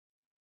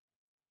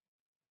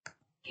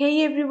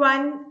Hey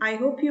everyone, I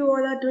hope you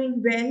all are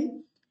doing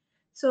well.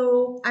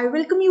 So, I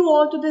welcome you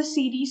all to this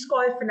series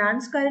called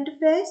Finance Current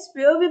Affairs,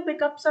 where we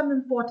pick up some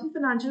important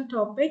financial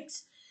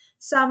topics,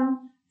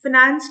 some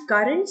finance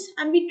currents,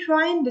 and we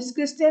try and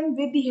discuss them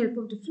with the help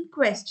of different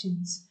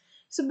questions.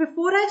 So,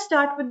 before I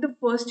start with the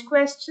first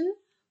question,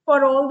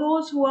 for all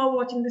those who are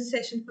watching this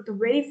session for the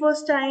very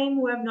first time,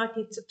 who have not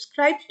yet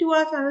subscribed to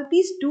our channel,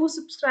 please do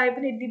subscribe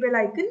and hit the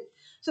bell icon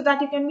so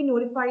that you can be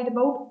notified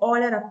about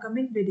all our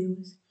upcoming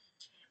videos.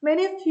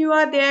 Many of you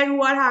are there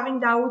who are having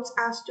doubts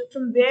as to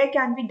from where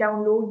can we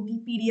download the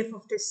PDF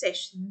of this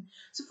session.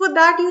 So for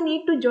that you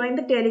need to join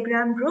the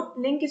Telegram group.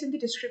 Link is in the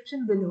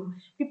description below.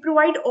 We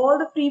provide all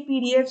the free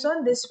PDFs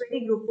on this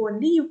very group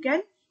only. You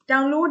can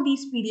download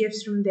these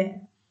PDFs from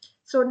there.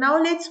 So now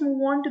let's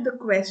move on to the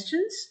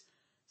questions.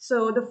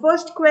 So the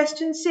first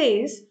question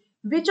says,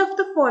 which of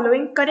the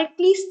following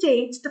correctly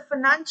states the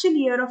financial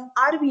year of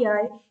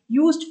RBI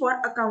used for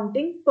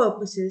accounting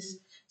purposes?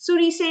 So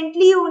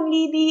recently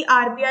only the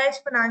RBI's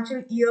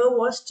financial year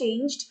was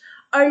changed.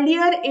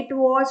 Earlier it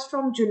was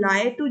from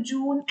July to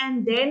June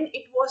and then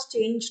it was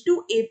changed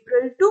to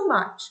April to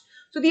March.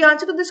 So the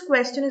answer to this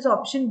question is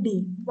option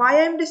D. Why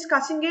I am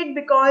discussing it?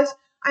 Because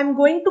I'm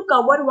going to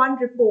cover one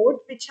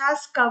report which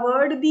has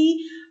covered the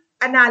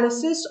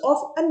analysis of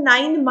a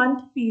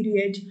 9-month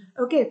period.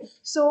 Okay,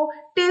 so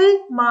till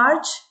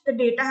March the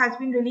data has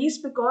been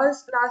released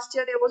because last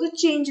year there was a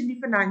change in the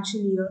financial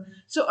year.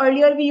 So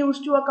earlier we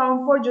used to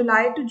account for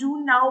July to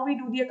June, now we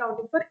do the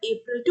accounting for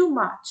April to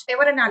March.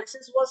 Whatever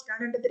analysis was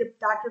done under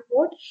that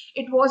report,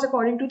 it was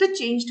according to the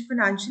changed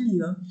financial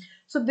year.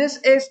 So this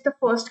is the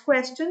first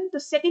question.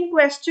 The second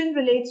question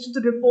relates to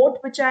the report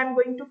which I am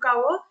going to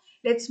cover.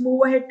 Let's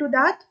move ahead to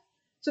that.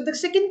 So the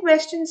second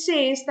question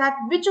says that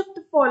which of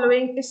the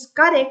following is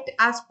correct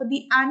as per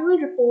the annual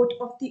report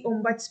of the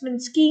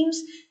Ombudsman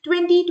Schemes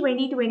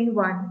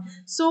 2020-21.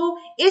 So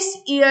इस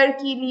year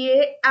के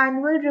लिए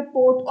annual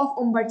report of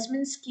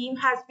Ombudsman Scheme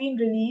has been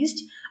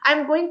released. I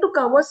am going to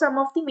cover some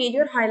of the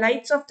major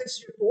highlights of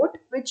this report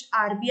which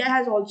RBI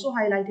has also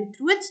highlighted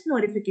through its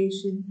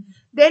notification.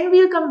 Then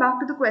we'll come back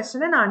to the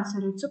question and answer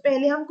it. So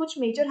पहले हम कुछ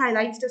major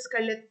highlights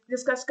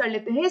discuss कर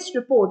लेते हैं इस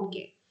report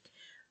के.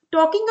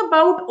 Talking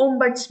about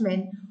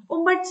ombudsman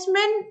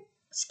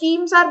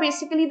schemes are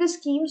basically the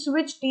schemes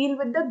which deal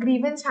with the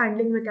grievance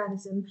handling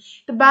mechanism.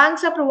 The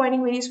banks are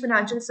providing various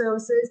financial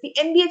services, the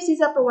NBFCs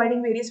are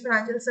providing various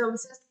financial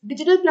services,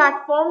 digital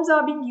platforms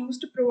are being used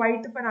to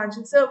provide the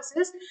financial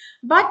services,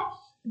 but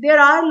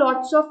there are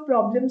lots of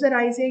problems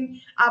arising.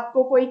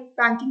 आपको कोई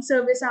banking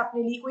service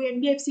आपने ली, कोई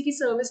NBFC की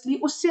service ली,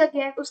 उसके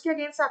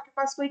against आपके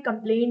पास कोई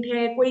complaint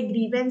है, कोई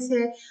ग्रीवेंस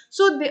है.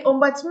 So the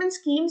ombudsman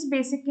schemes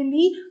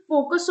basically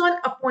focus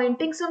on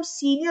appointing some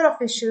senior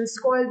officials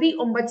called the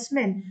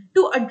ombudsman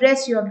to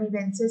address your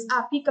grievances.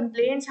 आपकी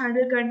complaints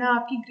handle करना,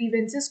 आपकी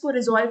grievances को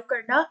resolve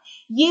करना,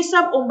 ये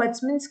सब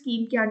ombudsman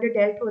scheme के अंदर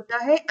dealt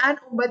होता है.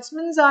 And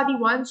ombudsmen are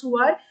the ones who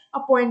are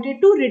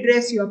appointed to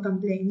redress your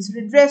complaints,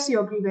 redress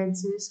your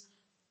grievances.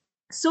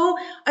 So,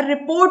 a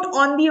report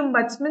on the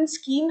Ombudsman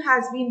Scheme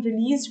has been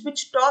released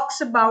which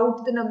talks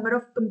about the number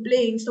of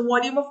complaints, the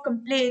volume of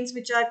complaints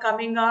which are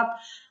coming up.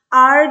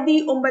 Are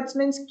the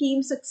Ombudsman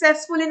Scheme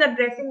successful in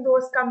addressing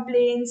those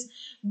complaints?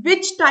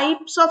 Which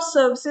types of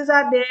services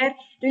are there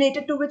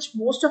related to which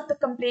most of the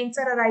complaints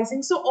are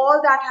arising? So,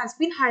 all that has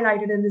been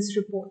highlighted in this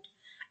report.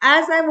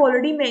 As I've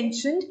already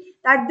mentioned,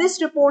 that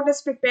this report is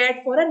prepared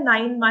for a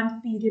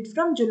 9-month period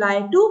from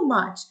July to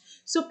March.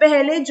 So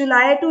पहले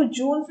जुलाई to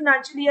June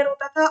financial year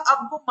होता था,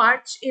 अब वो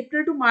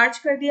अप्रैल to मार्च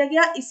कर दिया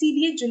गया,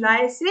 इसीलिए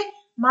जुलाई से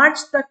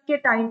मार्च तक के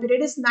टाइम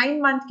पीरियड, इस 9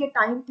 मंथ के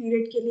टाइम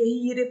पीरियड के लिए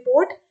ही ये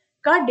रिपोर्ट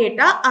का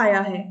डेटा आया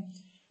है.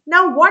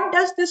 Now what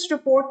does this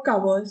report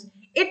covers?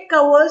 It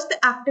covers the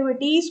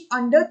activities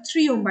under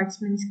 3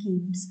 ombudsman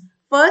schemes.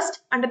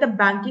 First, under the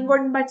Banking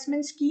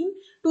Ombudsman Scheme,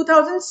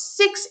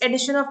 2006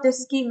 edition of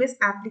this scheme is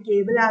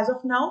applicable as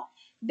of now.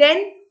 Then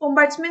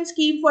Ombudsman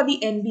Scheme for the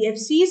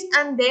NBFCs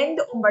and then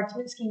the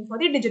Ombudsman Scheme for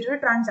the digital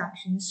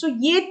transactions. So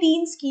ये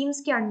 3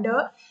 schemes के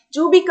अंदर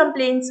जो भी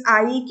complaints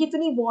आई,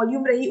 कितनी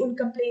volume रही उन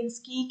complaints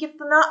की,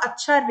 कितना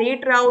अच्छा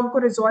rate रहा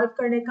उनको resolve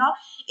करने का,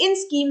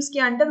 इन schemes के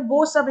अंदर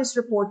वो सब इस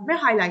report में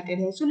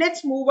highlighted है. So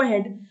let's move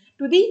ahead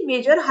to the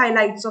major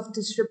highlights of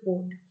this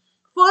report.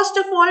 First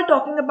of all,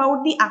 talking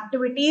about the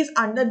activities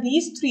under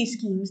these 3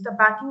 schemes, the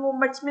Banking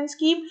Ombudsman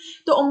Scheme,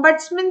 the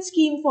Ombudsman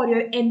Scheme for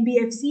your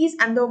NBFCs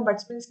and the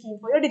Ombudsman Scheme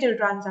for your digital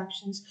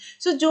transactions.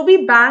 So, जो भी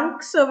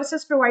bank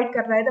services provide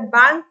कर रहा है, the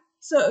bank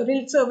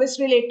service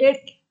related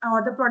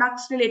or the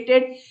products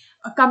related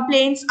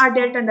complaints are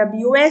dealt under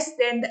BOS,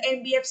 then the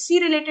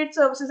NBFC related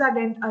services are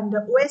dealt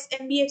under OS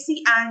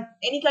NBFC, and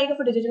any kind of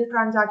a digital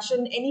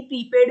transaction, any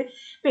prepaid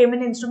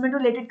payment instrument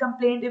related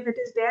complaint, if it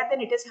is there,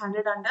 then it is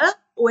handled under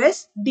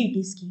OS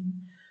DT scheme.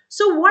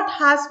 So what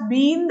has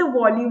been the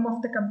volume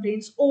of the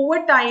complaints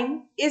over time?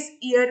 इस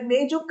year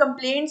में जो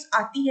complaints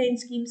आती है इन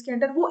schemes के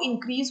अंदर वो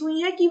increase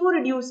हुई है कि वो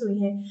reduce हुई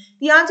है?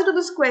 The answer to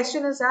this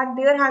question is that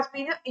there has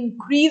been an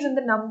increase in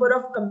the number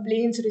of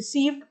complaints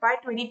received by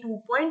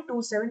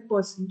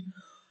 22.27%.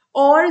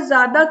 और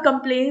ज़्यादा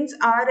कंप्लेंट्स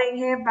आ रही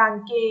हैं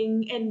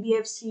बैंकिंग,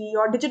 एनबीएफसी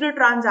और digital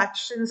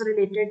transactions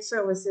related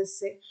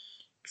services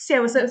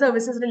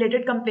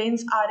related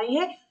complaints आ रही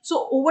हैं. सो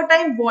ओवर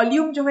टाइम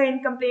वॉल्यूम जो है in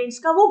complaints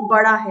का वो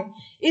बड़ा है.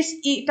 इस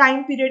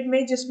टाइम पीरियड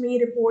में जिसमें ये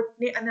रिपोर्ट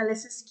ने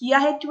एनालिसिस किया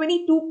है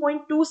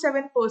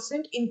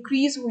 22.27%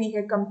 इंक्रीज हुई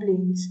है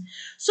complaints.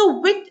 So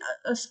which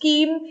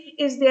scheme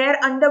is there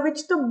under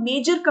which the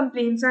major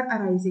complaints are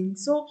arising.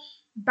 So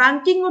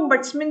banking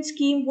ombudsman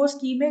scheme वो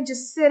स्कीम है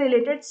जिससे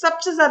रिलेटेड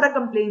सबसे ज्यादा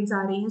कंप्लेंट्स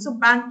आ रही हैं. सो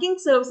banking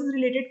services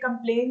related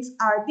complaints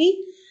are the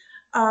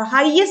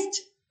highest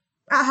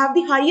have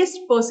the highest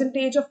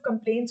percentage of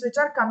complaints which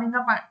are coming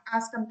up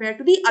as compared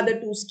to the other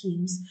two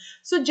schemes.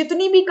 So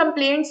जितनी भी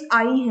complaints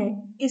आई हैं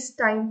इस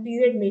time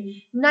period में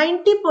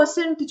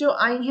 90% जो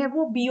आई हैं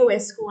वो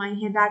BOS को आई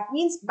हैं. That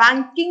means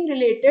banking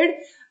related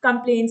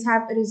complaints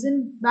have arisen,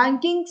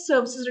 banking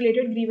services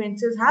related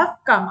grievances have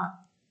come up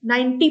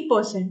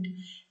 90%.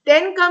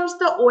 Then comes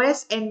the OS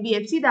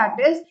NBFC,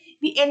 that is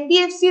the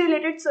NBFC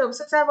related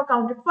services have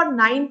accounted for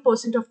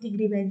 9% of the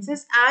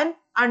grievances and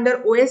under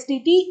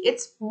OSDT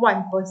it's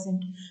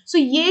 1%. So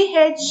ये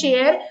है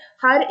share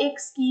हर एक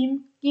scheme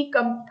की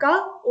का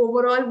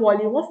overall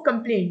volume of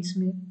complaints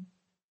में.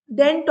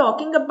 Then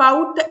talking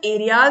about the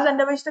areas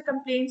under which the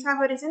complaints have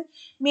arisen,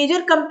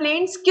 major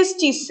complaints किस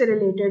चीज से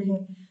related है.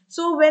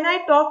 So when I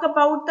talk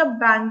about the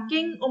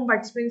banking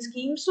ombudsman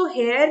scheme, so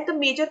here the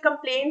major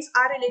complaints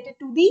are related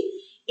to the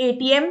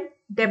ATM,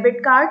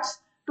 debit cards,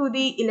 to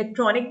the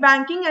electronic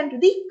banking and to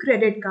the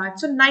credit card.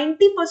 So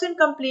 90%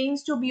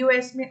 complaints जो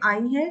BOS में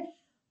आई हैं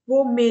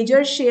वो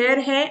major share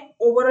है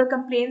overall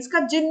complaints का,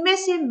 जिनमें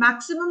से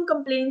maximum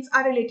complaints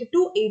are related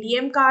two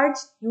ATM cards,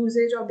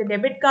 usage of the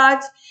debit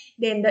cards,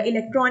 then the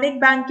electronic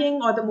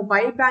banking और the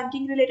mobile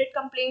banking related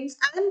complaints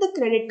and the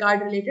credit card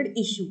related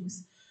issues.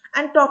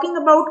 And talking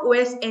about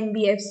OS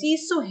NBFC,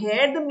 so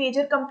here the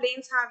major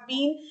complaints have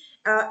been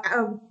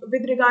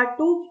with regard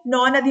to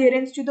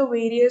non-adherence to the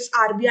various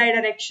RBI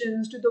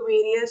directions, to the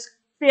various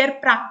fair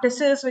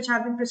practices which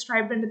have been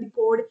prescribed under the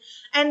code,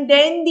 and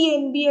then the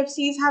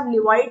NBFCs have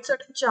levied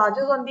certain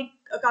charges on the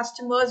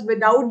customers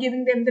without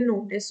giving them the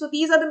notice. So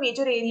these are the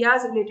major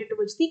areas related to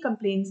which the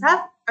complaints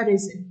have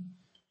arisen.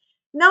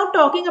 Now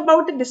talking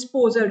about the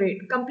disposal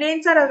rate,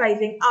 complaints are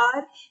arising.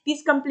 Are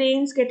these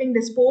complaints getting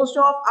disposed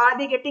of? Are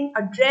they getting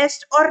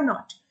addressed or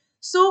not?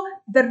 So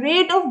the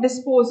rate of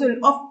disposal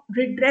of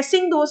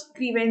redressing those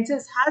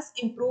grievances has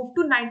improved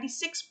to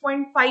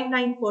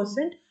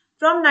 96.59%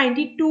 from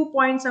 92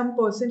 point some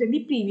percent in the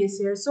previous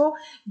year. So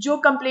जो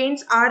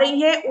complaints आ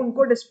रही है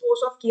उनको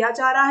dispose of किया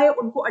जा रहा है,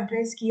 उनको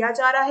address किया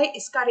जा रहा है,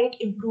 इसका rate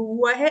improve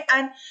हुआ है,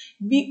 and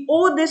we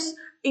owe this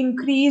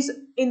increase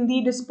in the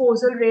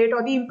disposal rate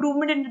or the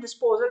improvement in the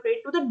disposal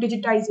rate to the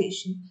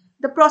digitization.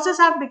 The process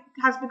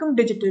has become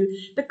digital.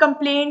 The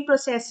complaint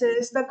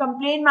processes, the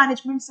complaint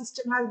management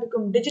system has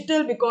become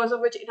digital, because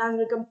of which it has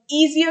become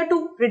easier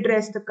to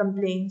redress the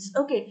complaints.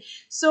 Okay,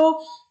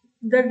 so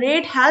the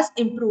rate has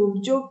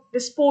improved. जो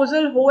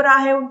disposal हो रहा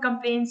है उन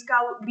complaints का,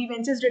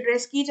 grievances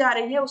redress की जा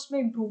रही है, उसमें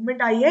improvement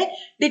आई है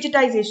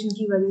digitization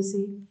की वजह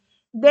से.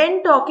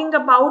 Then talking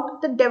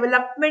about the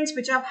developments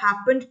which have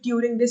happened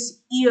during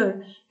this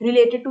year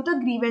related to the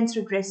grievance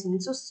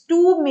redressal. So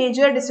two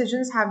major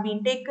decisions have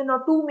been taken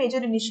or two major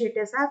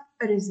initiatives have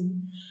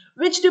arisen.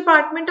 Which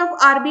department of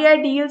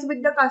RBI deals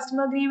with the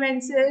customer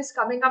grievances,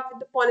 coming up with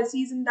the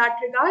policies in that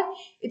regard?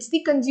 It's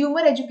the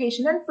Consumer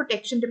Education and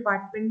Protection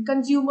Department.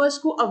 Consumers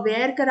को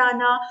aware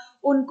कराना,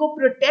 उनको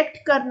protect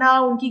करना,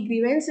 उनकी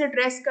grievance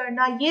redress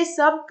करना, ये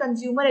सब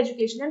Consumer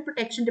Education and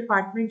Protection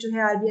Department जो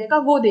है RBI का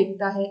वो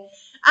देखता है.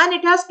 And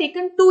it has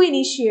taken two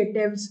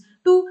initiatives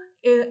to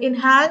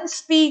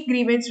enhance the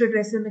grievance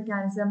redressal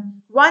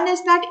mechanism. One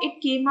is that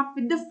it came up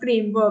with the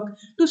framework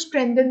to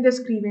strengthen this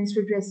grievance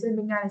redressal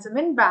mechanism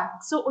in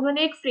banks. So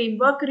उन्होंने एक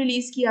framework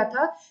release किया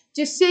था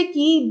जिससे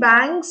कि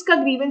banks का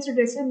grievance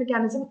redressal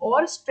mechanism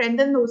और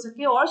strengthen हो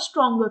सके और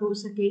stronger हो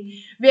सके,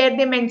 where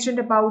they mentioned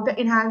about the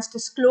enhanced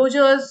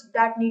disclosures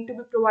that need to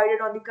be provided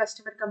on the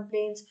customer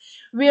complaints,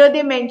 where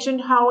they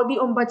mentioned how the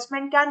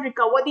ombudsman can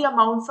recover the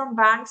amount from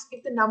banks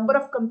if the number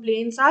of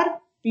complaints are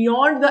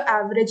beyond the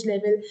average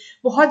level.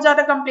 बहुत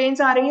ज़्यादा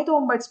complaints आ रही हैं तो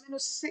ombudsman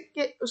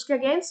उसके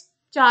against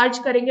charge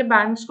करेंगे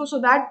banks को, so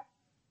that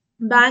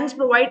banks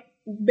provide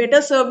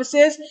better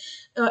services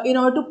in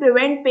order to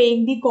prevent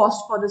paying the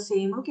cost for the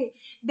same. Okay,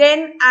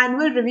 then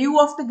annual review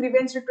of the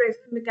grievance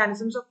redressal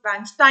mechanisms of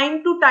banks.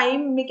 Time to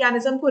time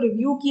mechanism को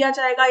review किया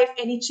जाएगा. If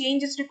any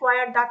change is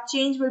required, that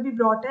change will be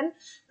brought in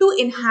to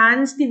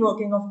enhance the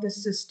working of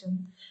this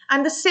system.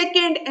 And the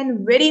second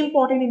and very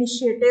important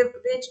initiative,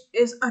 which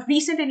is a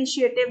recent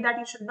initiative that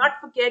you should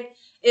not forget,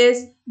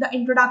 is the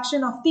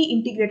introduction of the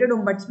integrated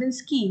ombudsman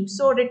scheme.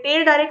 So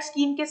retail direct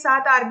scheme के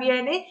साथ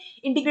RBI ने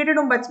integrated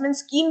ombudsman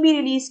scheme भी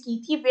release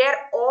की थी,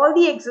 where all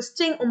the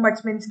existing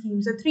ombudsman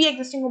schemes, the three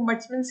existing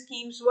ombudsman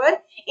schemes, were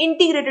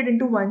integrated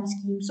into one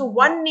scheme. So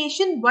one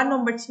nation, one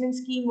ombudsman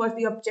scheme was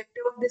the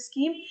objective of this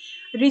scheme.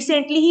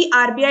 Recently he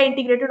RBI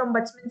integrated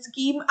ombudsman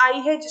scheme आई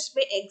है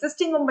जिसमें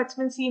existing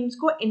ombudsman schemes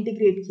को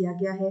integrate किया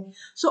गया है.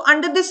 So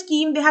under this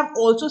scheme they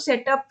have also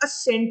set up a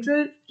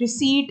central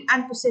receipt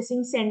and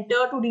processing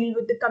centre to deal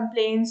with the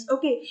complaints.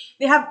 Okay,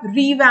 they have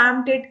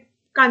revamped it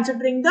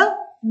considering the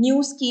new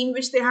scheme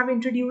which they have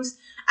introduced,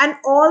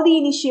 and all the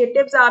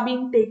initiatives are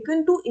being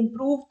taken to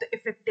improve the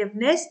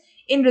effectiveness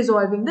in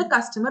resolving the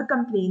customer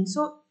complaints.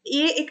 So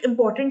ये एक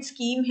important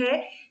scheme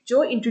है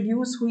जो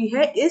introduce हुई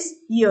है इस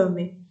year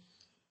में.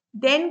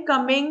 Then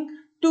coming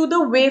to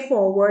the way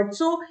forward.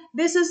 So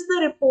this is the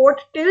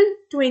report till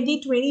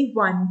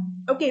 2021.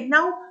 Okay,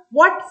 now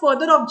what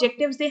further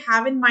objectives they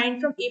have in mind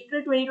from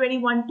April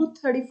 2021 to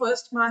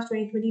 31st March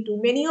 2022.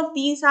 Many of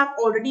these have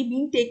already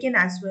been taken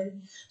as well.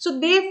 So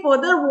they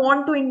further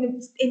want to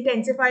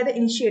intensify the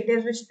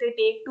initiatives which they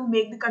take to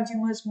make the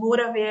consumers more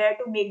aware,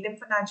 to make them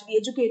financially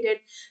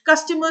educated.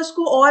 Customers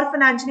को और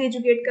financially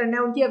educate करना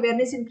है, उनकी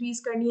awareness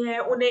increase करनी है,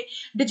 उन्हें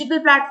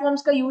digital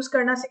platforms का use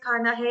करना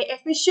सिखाना है,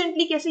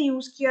 efficiently कैसे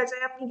use किया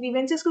जाए, अपनी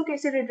grievances को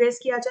कैसे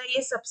redress किया जाए,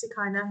 ये सब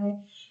सिखाना है.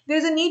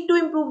 There is a need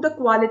to improve the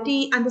quality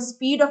and the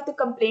speed of the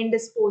complaint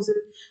disposal.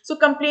 So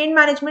complaint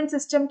management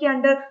system के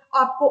अंदर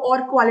आपको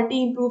और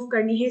quality improve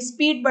करनी है,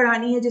 speed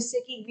बढ़ानी है जिससे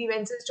कि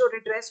grievances जो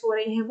redress हो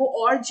रही हैं वो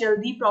और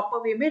जल्दी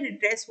proper way में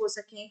redress हो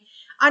सकें.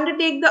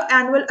 Undertake the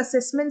annual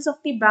assessments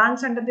of the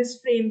banks under this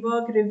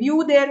framework,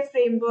 review their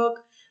framework,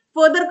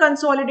 further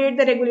consolidate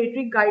the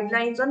regulatory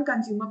guidelines on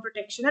consumer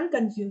protection and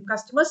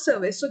customer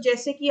service. So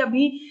जैसे कि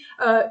अभी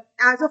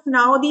as of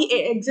now the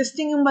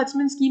existing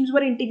ombudsman schemes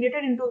were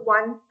integrated into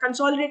one,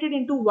 consolidated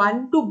into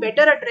one to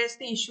better address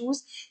the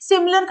issues.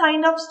 Similar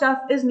kind of stuff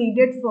is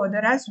needed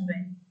further as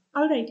well.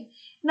 All right.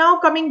 Now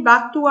coming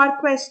back to our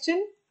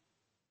question.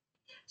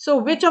 So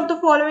which of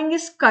the following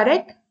is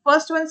correct?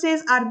 First one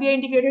says RBI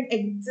integrated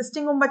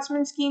existing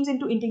ombudsman schemes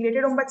into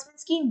integrated ombudsman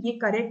scheme. ये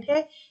correct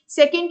है.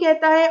 Second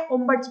कहता है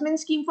ombudsman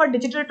scheme for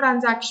digital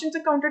transactions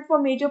accounted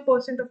for major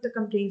percent of the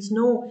complaints.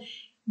 No,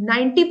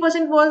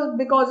 90% was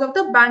because of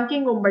the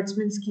banking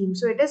ombudsman scheme.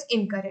 So it is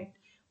incorrect.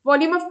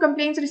 Volume of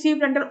complaints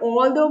received under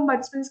all the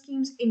ombudsman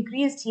schemes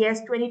increased.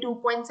 Yes, 22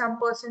 point some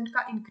percent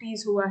का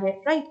increase हुआ है.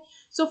 Right.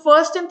 So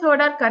first and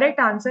third are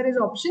correct. Answer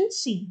is option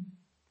C.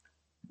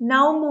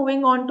 Now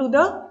moving on to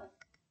the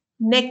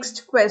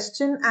next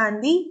question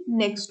and the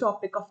next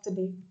topic of the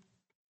day,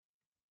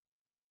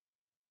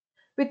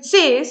 which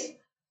says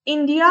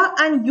India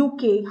and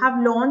UK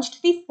have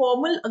launched the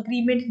formal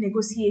agreement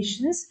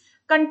negotiations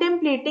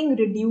contemplating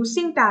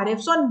reducing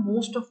tariffs on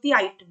most of the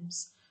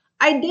items.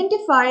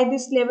 Identify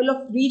this level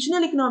of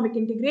regional economic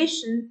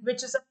integration,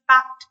 which is a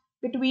pact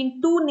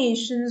between two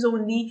nations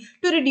only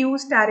to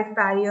reduce tariff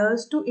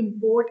barriers to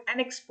import and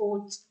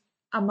exports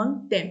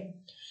among them.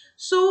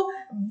 So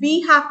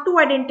we have to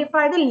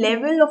identify the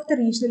level of the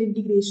regional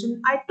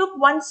integration. I took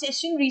one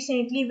session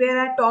recently where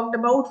I talked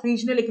about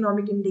regional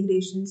economic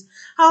integrations,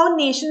 how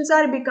nations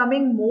are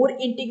becoming more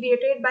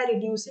integrated by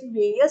reducing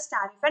various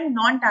tariff and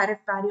non-tariff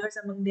barriers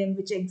among them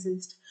which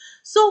exist.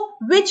 So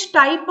which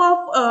type of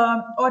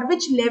or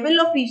which level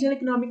of regional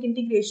economic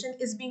integration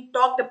is being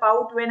talked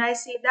about when I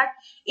say that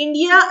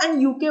India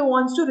and UK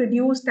wants to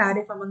reduce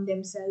tariff among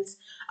themselves?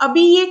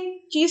 अभी ये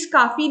चीज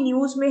काफी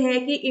news में है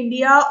कि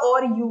India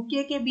और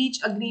UK के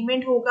बीच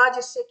agreement होगा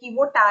जिससे कि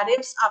वो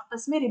टैरिफ्स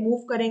आपस में रिमूव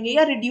करेंगे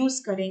या रिड्यूस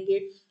करेंगे.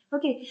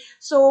 Okay,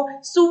 so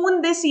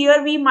soon this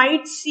year we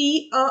might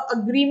see a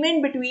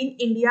agreement between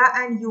India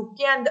and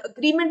UK, and the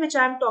agreement which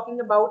I am talking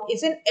about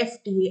is an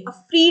FTA, a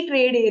free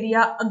trade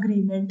area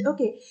agreement.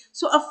 Okay,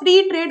 so a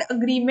free trade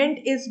agreement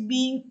is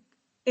being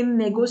in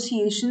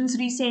negotiations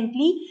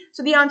recently.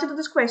 So the answer to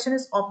this question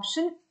is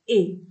option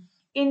A.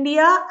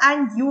 India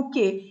and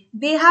UK,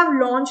 they have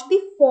launched the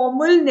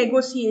formal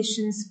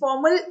negotiations,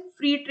 formal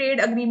free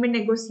trade agreement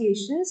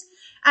negotiations,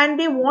 and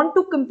they want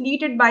to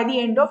complete it by the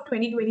end of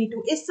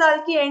 2022. इस साल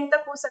के and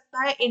तक हो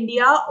सकता है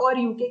India और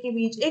UK के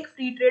बीच एक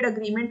फ्री ट्रेड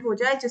अग्रीमेंट हो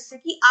जाए जिससे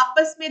कि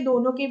आपस में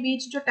दोनों के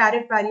बीच जो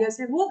टैरिफ बैरियर्स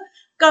हैं वो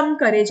कम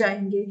करे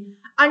जाएंगे.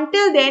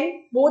 Until then,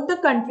 both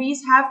the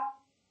countries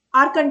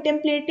are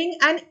contemplating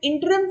an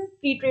interim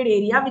free trade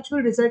area which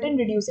will result in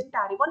reducing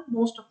tariff on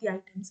most of the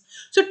items.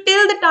 So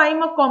till the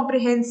time a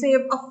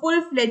comprehensive, a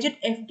full-fledged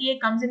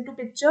FTA comes into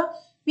picture,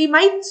 we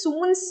might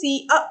soon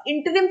see a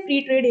interim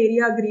free trade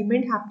area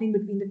agreement happening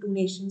between the two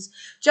nations.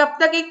 जब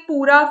तक एक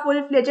पूरा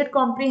full-fledged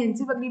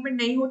comprehensive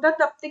agreement नहीं होता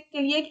तब तक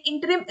के लिए एक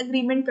interim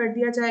agreement कर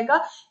दिया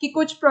जाएगा कि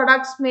कुछ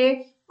products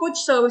में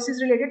कुछ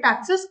services related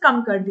taxes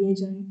कम कर दिए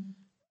जाएं.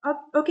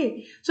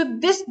 Okay, so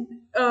this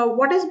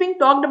what is being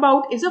talked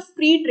about is a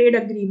free trade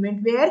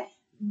agreement where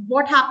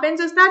what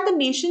happens is that the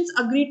nations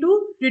agree to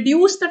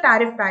reduce the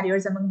tariff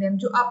barriers among them.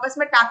 जो आपस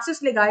में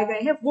taxes लगाए गए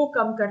हैं वो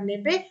कम करने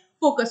पे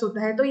फोकस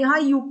होता है. तो यहाँ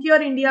यूके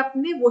और इंडिया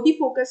ने वही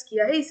फोकस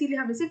किया है, इसीलिए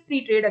हम इसे फ्री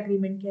ट्रेड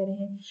अग्रीमेंट कह रहे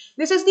हैं.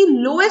 This is the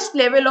lowest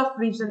level of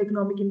regional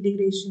economic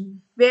integration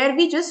where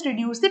we just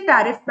reduce the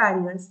tariff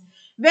barriers.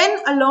 When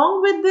along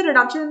with the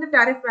reduction in the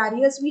tariff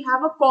barriers, we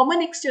have a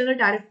common external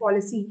tariff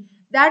policy.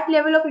 That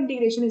level of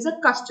integration is a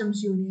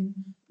customs union.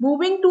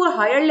 Moving to a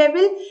higher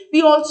level,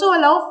 we also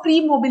allow free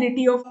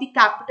mobility of the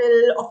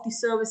capital, of the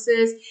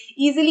services.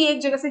 Easily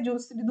एक जगह से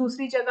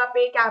दूसरी जगह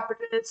पे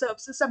capital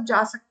services सब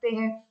जा सकते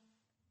हैं.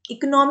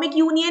 Economic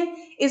union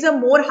is a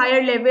more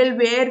higher level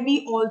where we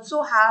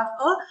also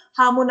have a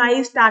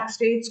harmonized tax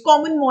rates,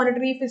 common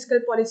monetary fiscal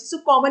policy. So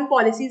common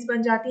policies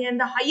ban jati hain, and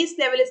the highest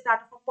level is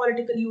that of a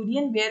political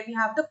union where we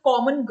have the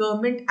common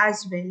government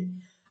as well.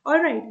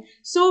 All right.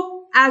 So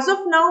as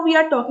of now, we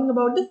are talking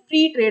about the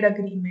free trade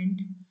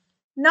agreement.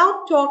 Now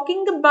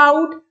talking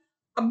about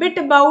a bit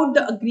about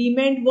the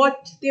agreement,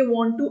 what they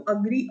want to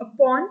agree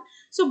upon.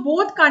 So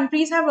both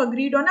countries have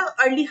agreed on an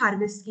early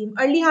harvest scheme.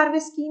 Early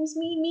harvest schemes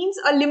means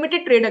a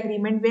limited trade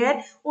agreement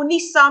where only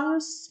some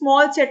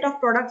small set of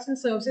products and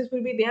services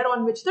will be there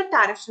on which the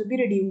tariffs will be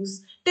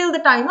reduced till the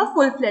time a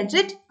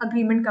full-fledged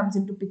agreement comes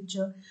into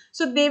picture.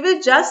 So they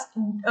will just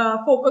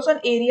focus on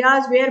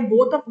areas where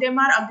both of them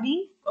are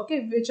agreeing,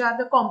 okay, which are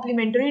the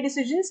complementary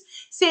decisions.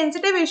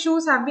 Sensitive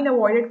issues have been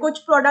avoided. कुछ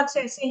products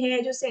ऐसे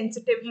हैं जो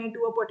sensitive हैं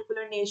to a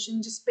particular nation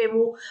जिस पे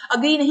वो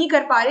agree नहीं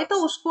कर पा रहे, तो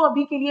उसको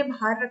अभी के लिए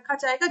बाहर रखा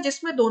जाएगा.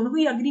 जिसमें दोनों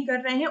ही agree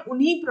कर रहे हैं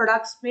उन्हीं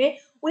products में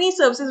उन्हीं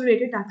services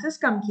related taxes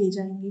कम किए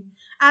जाएंगे.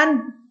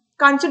 And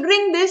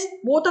considering this,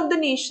 both of the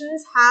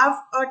nations have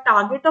a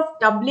target of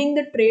doubling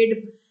the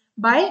trade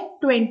by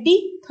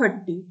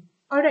 2030.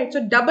 Alright,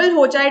 so double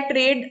हो जाए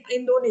trade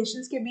इन दो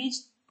nations के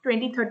बीच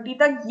 2030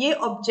 तक, ये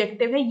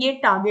ऑब्जेक्टिव है, ये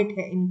टारगेट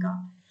है इनका.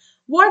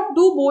 What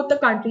do both the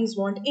countries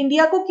want?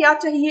 India को क्या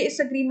चाहिए इस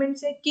अग्रीमेंट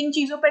से, किन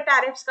चीजों पर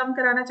टैरिफ्स कम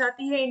कराना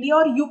चाहती है इंडिया,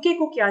 और यूके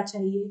को क्या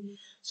चाहिए?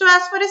 So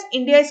as far as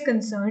India is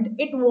concerned,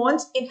 it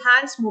wants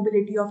enhanced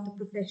mobility of the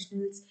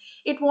professionals.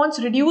 It wants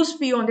reduced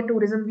fee on the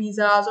tourism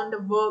visas, on the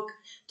work.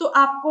 तो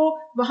आपको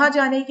वहां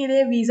जाने के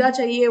लिए वीजा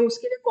चाहिए,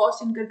 उसके लिए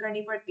कॉस्ट इनकर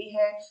करनी पड़ती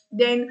है.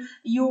 Then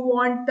you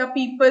want the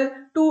people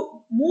to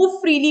move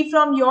freely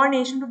from your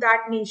nation to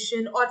that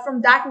nation or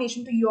from that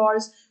nation to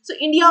yours. So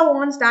India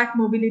wants that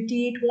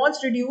mobility. It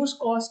wants reduced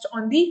cost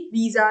on the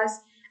visas.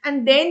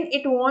 And then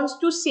it wants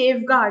to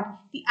safeguard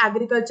the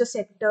agriculture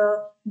sector,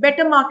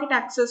 better market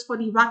access for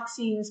the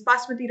vaccines,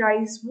 basmati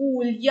rice,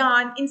 wool,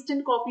 yarn,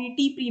 instant coffee,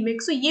 tea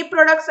premix. So ये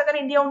products अगर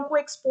India उनको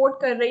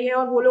export कर रही है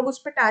और वो लोग उस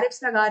पर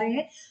tariffs लगा रहे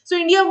हैं, so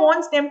India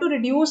wants them to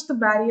reduce the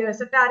barriers,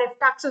 the tariff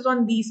taxes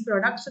on these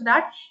products so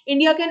that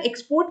India can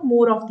export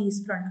more of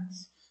these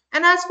products.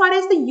 And as far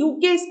as the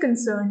UK is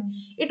concerned,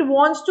 it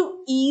wants the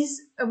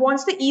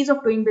ease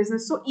of doing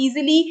business. So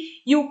easily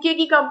UK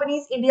की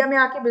companies India में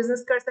आके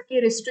business कर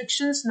सके,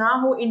 restrictions ना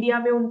हो India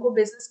में उनको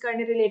business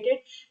करने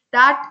related.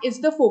 That is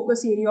the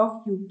focus area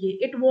of UK.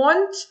 It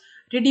wants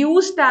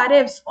reduced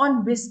tariffs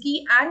on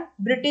whiskey and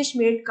British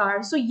made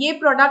cars. So ये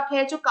product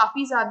है जो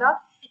काफी ज़्यादा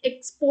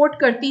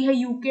export करती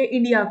है UK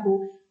India को.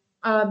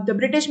 The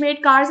British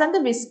made cars and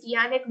the whiskey,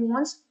 and it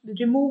wants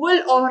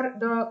removal or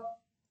the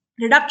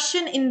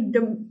reduction in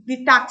the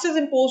taxes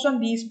imposed on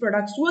these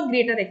products to a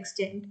greater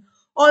extent.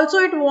 Also,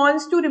 it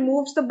wants to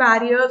remove the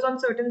barriers on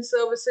certain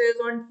services,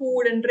 on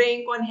food and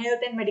drink, on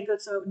health and medical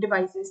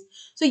devices.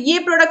 So,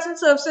 ये products and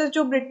services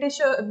जो British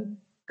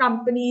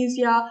companies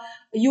या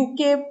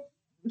UK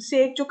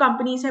से जो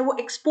companies है वो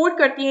export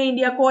करती हैं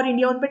India को और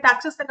इंडिया उन पे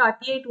taxes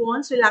लगाती है, it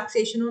wants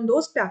relaxation on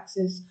those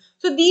taxes.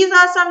 So, these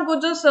are some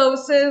goods or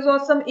services or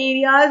some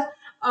areas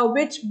on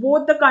which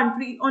both the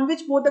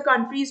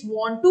countries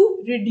want to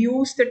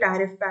reduce the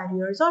tariff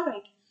barriers. All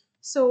right.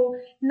 So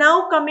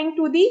now coming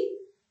to the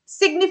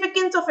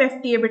significance of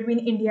FTA between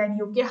India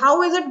and UK.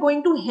 How is it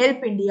going to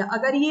help India?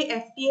 अगर ये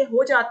FTA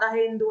हो जाता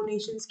है इन दो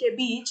nations के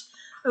बीच,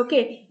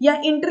 okay, या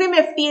interim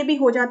FTA भी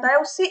हो जाता है,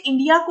 उससे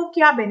इंडिया को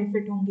क्या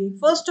benefit होंगे?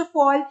 First of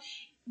all,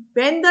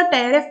 when the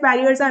tariff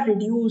barriers are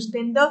reduced,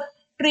 then the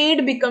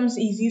trade becomes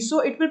easy, so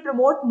it will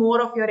promote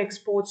more of your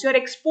exports. Your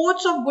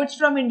exports of goods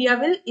from India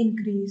will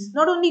increase.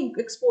 Not only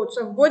exports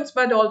of goods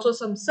but also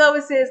some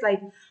services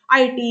like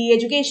IT,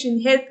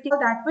 education, healthcare,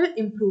 that will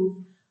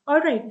improve.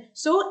 All right,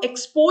 so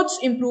exports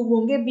improve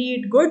honge, be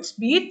it goods,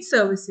 be it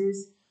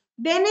services.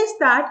 Then is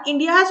that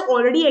India has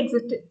already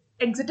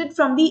exited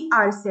from the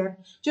RCEP.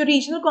 जो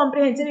regional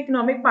comprehensive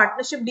economic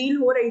partnership deal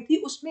हो रही थी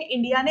उसमें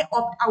India ने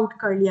opt out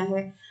कर लिया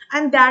है,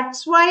 and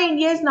that's why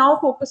India is now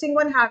focusing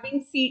on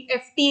having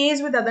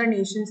FTAs with other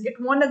nations.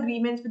 It won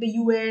agreements with the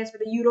US,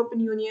 with the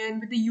European Union,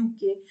 with the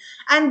UK,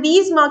 and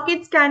these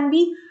markets can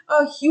be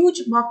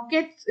huge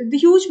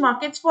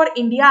markets for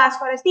India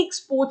as far as the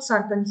exports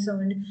are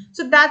concerned.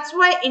 So that's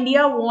why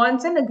India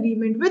wants an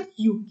agreement with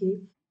UK.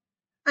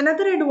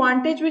 Another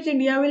advantage which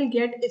India will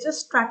get is a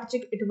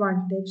strategic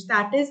advantage.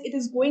 That is, it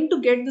is going to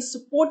get the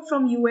support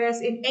from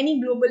US in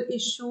any global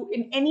issue,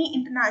 in any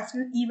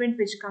international event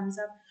which comes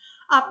up.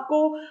 आपको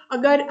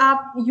अगर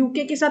आप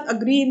UK के साथ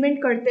agreement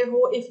करते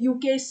हो, if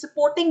UK is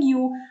supporting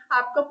you,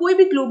 आपका कोई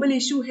भी ग्लोबल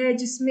इशू है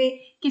जिसमें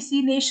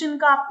किसी नेशन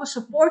का आपको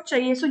सपोर्ट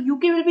चाहिए, सो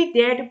UK will be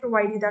there to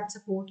provide you that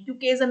support.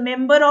 UK is a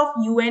member of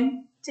UN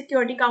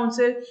Security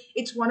Council.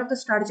 It's one of the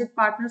strategic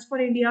partners for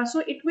India,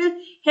 so it will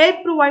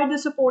help provide the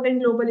support in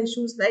global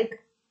issues like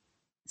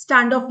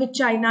standoff with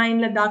China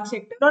in Ladakh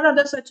sector or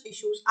other such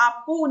issues.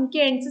 आपको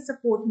उनके end से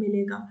support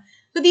मिलेगा.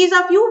 So these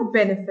are few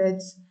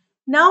benefits.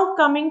 Now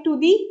coming to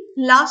the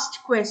last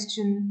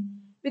question,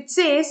 which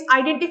says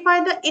identify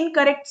the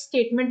incorrect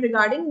statement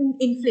regarding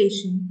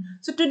inflation.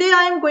 So today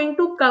I am going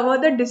to cover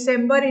the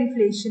December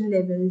inflation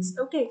levels.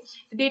 Okay,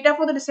 the data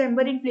for the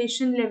December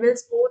inflation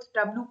levels, both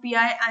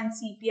WPI and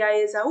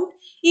CPI is out.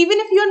 Even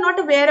if you are not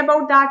aware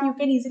about that, you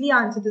can easily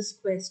answer this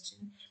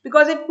question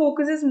because it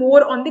focuses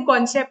more on the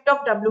concept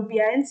of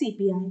WPI and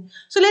CPI.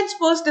 So let's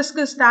first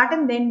discuss that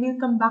and then we'll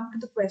come back to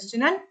the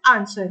question and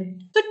answer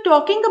it. So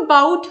talking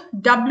about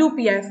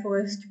WPI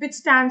first, which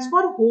stands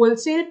for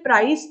Wholesale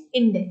Price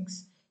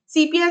Index.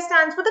 CPI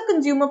stands for the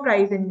Consumer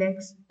Price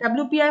Index.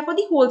 WPI for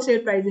the Wholesale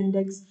Price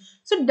Index.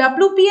 So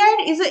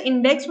WPI is an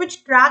index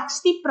which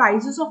tracks the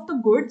prices of the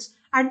goods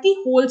at the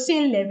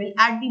wholesale level,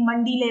 at the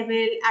mandi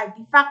level, at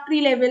the factory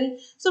level.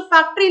 So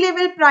factory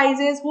level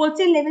prices,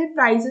 wholesale level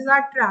prices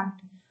are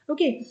tracked.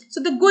 Okay,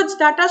 so the goods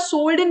that are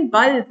sold in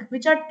bulk,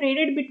 which are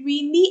traded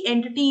between the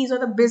entities or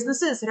the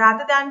businesses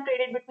rather than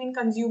traded between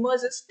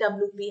consumers, is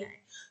WPI.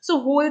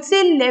 So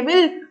wholesale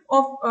level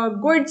of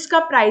goods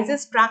का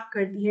prices track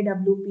करती है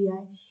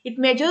WPI. It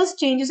measures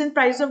changes in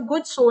prices of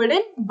goods sold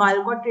in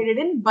bulk or traded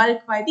in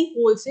bulk by the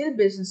wholesale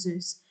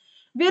businesses.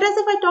 Whereas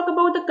if I talk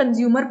about the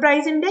consumer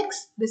price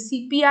index, the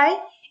CPI,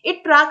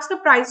 it tracks the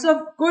price of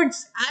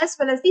goods as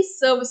well as the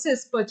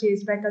services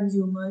purchased by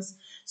consumers.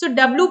 So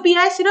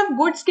WPI सिर्फ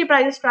goods के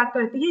prices track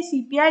करती है,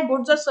 CPI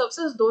goods और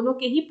services दोनों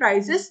के ही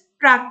prices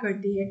track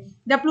करती है.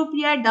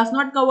 WPI does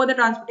not cover the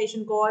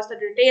transportation costs, the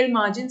retail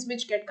margins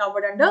which get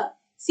covered under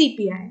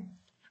CPI.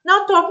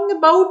 Now talking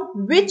about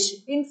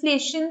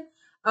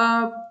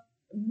uh,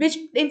 which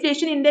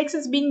inflation index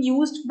is being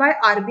used by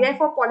RBI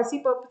for policy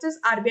purposes.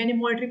 RBI ने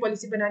monetary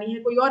policy बनानी है,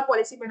 कोई और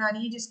policy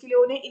बनानी है जिसके लिए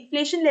उन्हें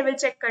inflation level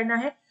check करना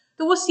है,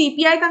 तो वो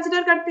CPI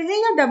consider करते हैं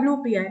या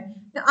WPI?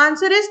 The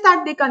answer is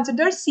that they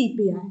consider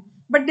CPI.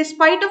 But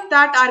despite of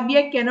that,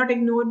 RBI cannot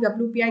ignore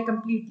WPI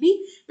completely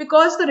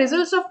because the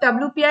results of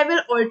WPI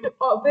will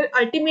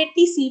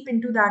ultimately seep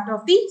into that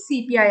of the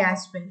CPI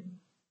as well.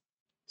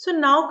 So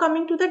now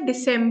coming to the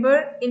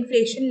December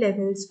inflation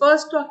levels.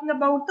 First talking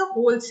about the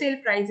wholesale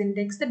price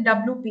index, the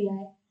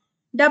WPI.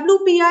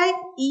 WPI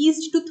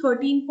eased to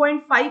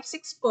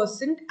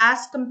 13.56%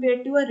 as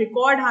compared to a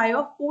record high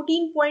of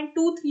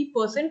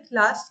 14.23%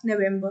 last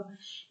November.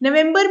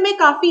 November में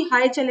काफी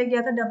high चले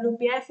गया था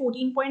WPI,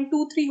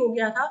 14.23 हो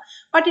गया था,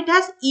 but it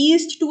has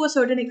eased to a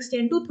certain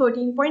extent to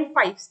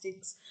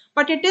 13.56.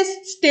 But it is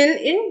still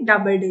in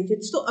double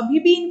digits. तो अभी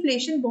भी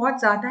inflation बहुत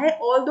ज़्यादा है,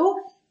 although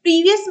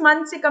previous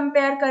month से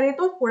compare करें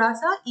तो थोड़ा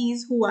सा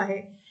ease हुआ है.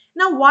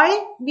 Now why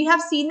we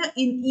have seen an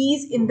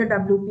ease in the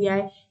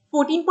WPI?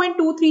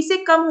 14.23 से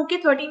कम होके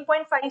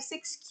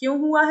 13.56 क्यों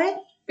हुआ है?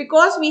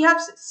 Because we have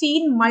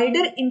seen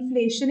milder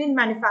inflation in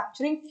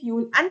manufacturing,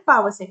 fuel and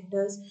power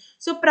sectors.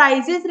 So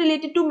prices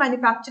related to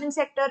manufacturing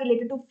sector,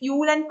 related to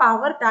fuel and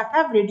power, that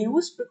have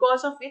reduced,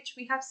 because of which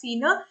we have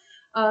seen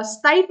a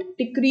slight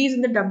decrease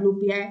in the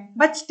WPI.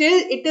 But still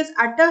it is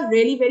at a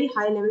really very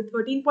high level.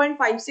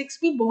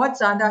 13.56 भी बहुत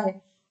ज़्यादा है.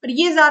 और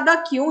ये ज्यादा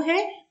क्यों है?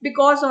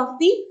 Because of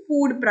the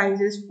food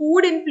prices.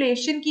 Food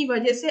inflation की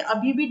वजह से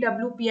अभी भी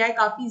WPI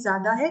काफी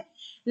ज्यादा है.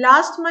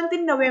 Last month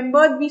in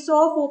November we saw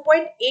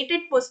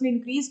 4.88%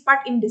 increase,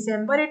 but in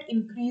December it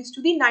increased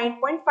to the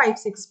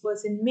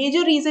 9.56%.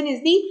 Major reason is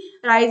the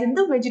rise in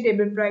the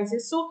vegetable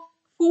prices. So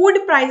food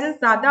prices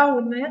ज्यादा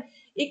होना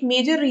एक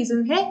major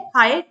reason है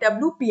high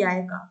WPI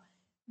का.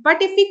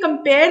 But if we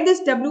compare this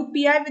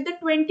WPI with the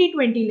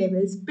 2020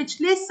 levels,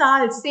 पिछले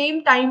साल same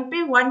time पे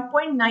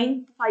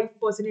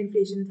 1.95%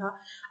 inflation था.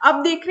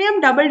 अब देख रहे हैं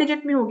हम डबल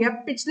डिजिट में हो गया.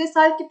 पिछले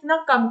साल कितना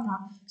कम था.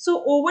 So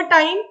over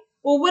time,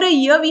 over a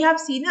year, we have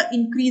seen an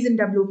increase in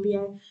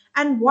WPI.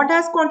 And what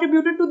has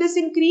contributed to this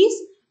increase?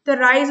 The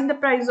rise in the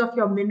prices of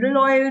your mineral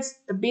oils,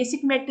 the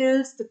basic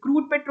metals, the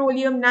crude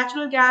petroleum,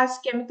 natural gas,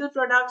 chemical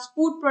products,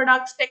 food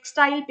products,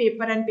 textile,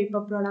 paper and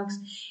paper products.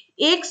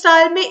 एक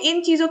साल में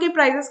इन चीजों के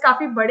prices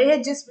काफी बढ़े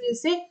हैं, जिस वजह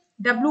से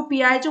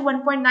WPI जो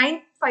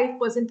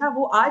 1.95% था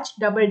वो आज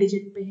डबल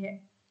डिजिट पे है.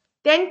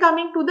 Then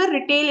coming to the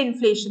retail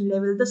inflation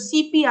level, the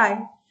CPI.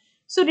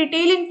 So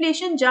retail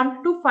inflation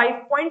jumped to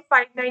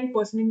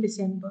 5.59% in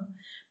December.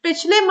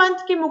 पिछले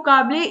मंथ के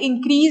मुकाबले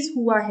इंक्रीज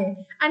हुआ है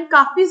एंड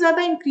काफी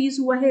ज्यादा इंक्रीज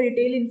हुआ है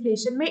रिटेल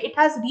इन्फ्लेशन में. It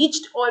has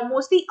reached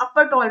almost the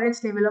upper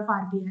tolerance level of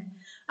RBI.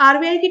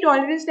 RBI की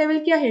टॉलरेंस लेवल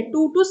क्या है?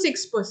 2 to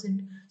 6%.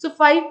 So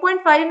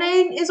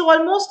 5.59 is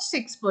almost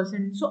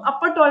 6%. So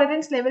upper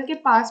tolerance level के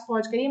पास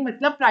पहुंच गई है,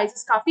 मतलब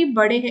प्राइसेस काफी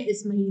बड़े हैं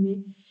इस महीने.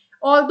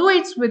 Although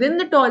it's within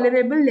the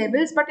tolerable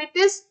levels, but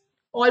it is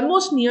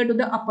almost near to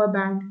the upper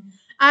band.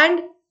 And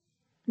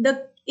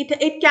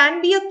it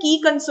can be a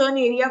key concern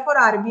area for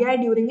RBI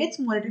during its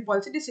monetary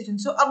policy decision.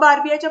 So अब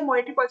RBI जब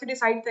monetary policy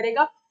decide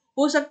करेगा,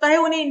 हो सकता है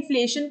उन्हें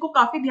inflation को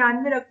काफी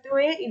ध्यान में रखते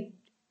हुए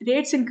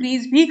rates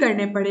increase भी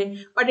करने पड़े,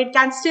 but it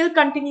can still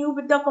continue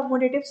with the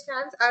accommodative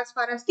stance as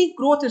far as the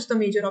growth is the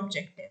major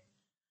objective.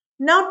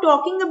 Now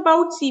talking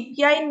about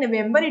CPI in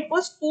November, it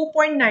was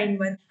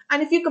 4.91,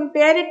 and if you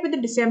compare it with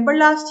the December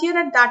last year,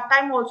 at that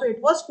time also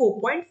it was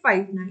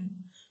 4.59.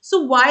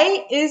 So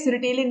why is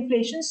retail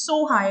inflation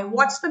so high?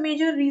 What's the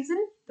major reason?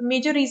 The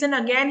major reason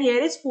again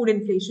here is food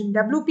inflation.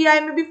 WPI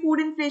में भी food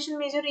inflation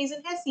major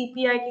reason है,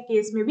 CPI के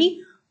case में भी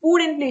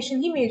food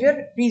inflation ही major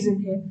reason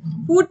है.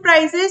 Food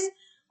prices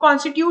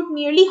constitute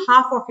nearly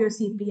half of your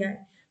CPI.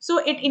 So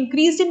it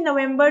increased in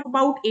November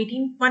about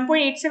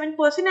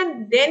 1.87%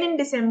 and then in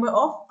December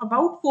of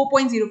about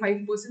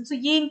 4.05%. So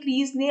ये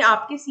increase ने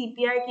आपके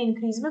CPI के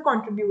increase में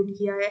contribute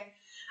किया है.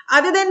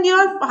 Other than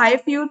your high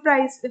food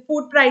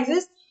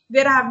prices,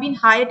 there have been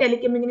high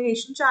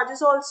telecommunication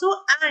charges also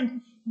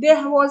and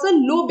there was a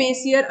low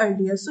base year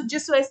earlier. So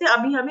जिस वजह से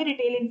अभी हमें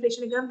retail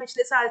inflation अगर हम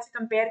पिछले साल से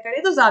compare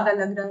करें तो ज़्यादा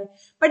लग रहा है.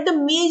 But the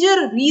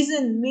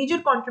major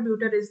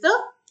contributor is the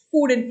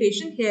food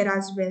inflation here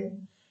as well.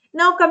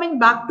 Now coming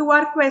back to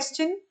our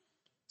question,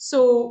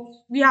 so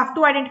we have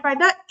to identify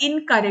the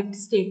incorrect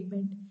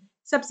statement.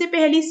 सबसे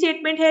पहली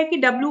statement है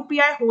कि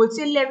WPI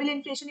wholesale level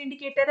inflation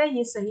indicator है,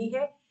 ये सही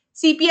है.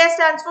 CPI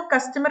stands for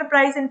customer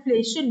price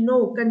inflation,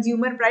 no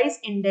consumer price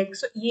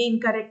index, so ये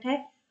incorrect है.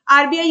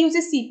 RBI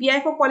uses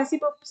CPI for policy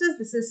purposes,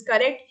 this is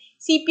correct.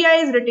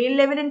 CPI is retail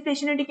level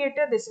inflation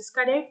indicator, this is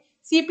correct.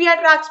 CPI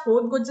tracks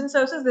both goods and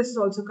services, this is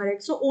also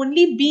correct. So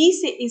only B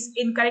is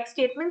incorrect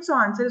statement, so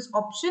answer is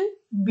option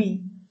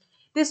B.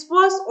 This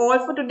was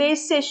all for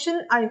today's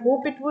session. I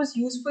hope it was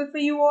useful for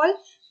you all.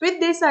 With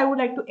this, I would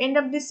like to end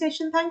up this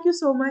session. Thank you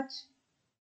so much.